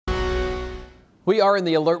We are in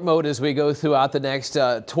the alert mode as we go throughout the next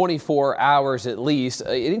 24 hours at least.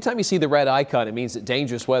 Anytime you see the red icon, it means that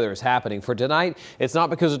dangerous weather is happening. For tonight, it's not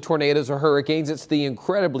because of tornadoes or hurricanes. It's the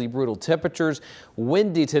incredibly brutal temperatures.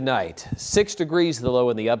 Windy tonight, 6 degrees the low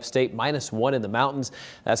in the upstate, -1 in the mountains.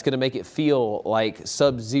 That's going to make it feel like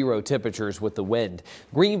sub-zero temperatures with the wind.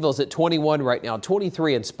 Greenville's at 21 right now,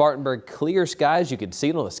 23 in Spartanburg. Clear skies. You can see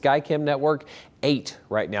it on the Skycam network. 8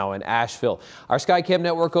 right now in Asheville. Our Skycam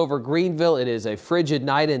network over Greenville, it is a frigid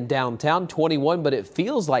night in downtown, 21, but it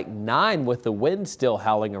feels like 9 with the wind still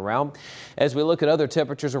howling around. As we look at other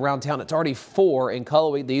temperatures around town, it's already 4 in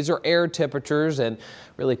Cullowhee. These are air temperatures and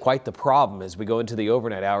really quite the problem as we go into the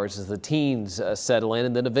overnight hours as the teens settle in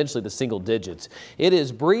and then eventually the single digits. It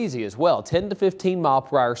is breezy as well, 10 to 15 mile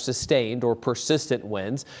per hour sustained or persistent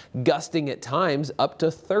winds, gusting at times up to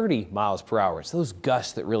 30 miles per hour. It's those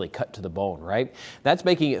gusts that really cut to the bone, right? That's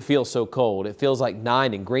making it feel so cold. It feels like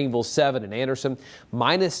 9 in Greenville, 7 in Anderson,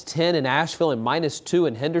 -10 in Asheville, and -2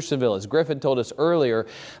 in Hendersonville. As Griffin told us earlier,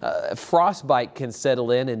 frostbite can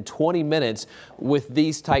settle in 20 minutes with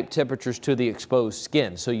these type temperatures to the exposed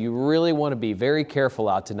skin. So you really want to be very careful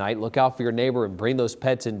out tonight. Look out for your neighbor and bring those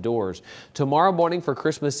pets indoors. Tomorrow morning for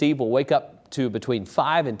Christmas Eve, we'll wake up to between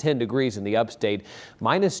 5 and 10 degrees in the upstate,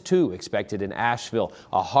 -2 expected in Asheville.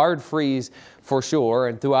 A hard freeze for sure,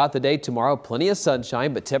 and throughout the day tomorrow, plenty of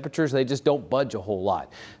sunshine, but temperatures, they just don't budge a whole lot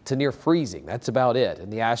to near freezing. That's about it.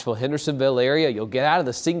 In the Asheville-Hendersonville area, you'll get out of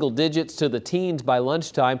the single digits to the teens by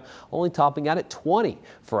lunchtime, only topping out at 20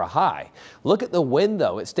 for a high. Look at the wind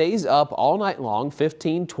though. It stays up all night long,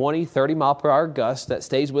 15, 20, 30 mile per hour gusts. That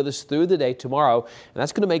stays with us through the day tomorrow, and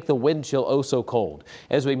that's going to make the wind chill oh so cold.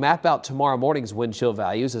 As we map out tomorrow morning's wind chill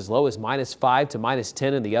values, as low as -5 to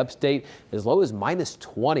 -10 in the upstate, as low as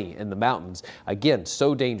 -20 in the mountains. Again,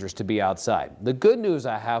 so dangerous to be outside. The good news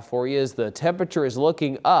I have for you is the temperature is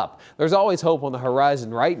looking up. There's always hope on the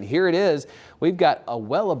horizon, right? And here it is. We've got a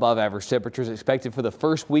well above average temperatures expected for the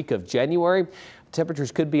first week of January.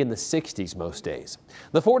 Temperatures could be in the 60s most days.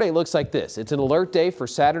 The 4-day looks like this. It's an alert day for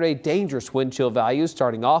Saturday. Dangerous wind chill values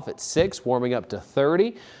starting off at 6, warming up to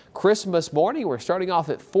 30. Christmas morning, we're starting off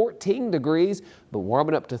at 14 degrees, but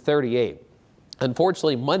warming up to 38.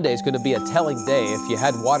 Unfortunately, Monday is going to be a telling day if you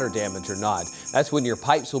had water damage or not. That's when your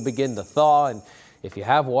pipes will begin to thaw, and if you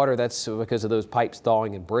have water, that's because of those pipes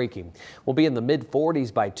thawing and breaking. We'll be in the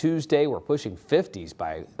mid-40s by Tuesday. We're pushing 50s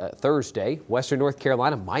by Thursday. Western North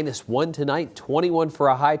Carolina, -1 tonight, 21 for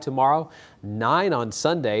a high tomorrow, 9 on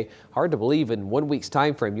Sunday. Hard to believe in 1 week's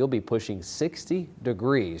time frame, you'll be pushing 60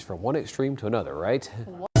 degrees from one extreme to another, right?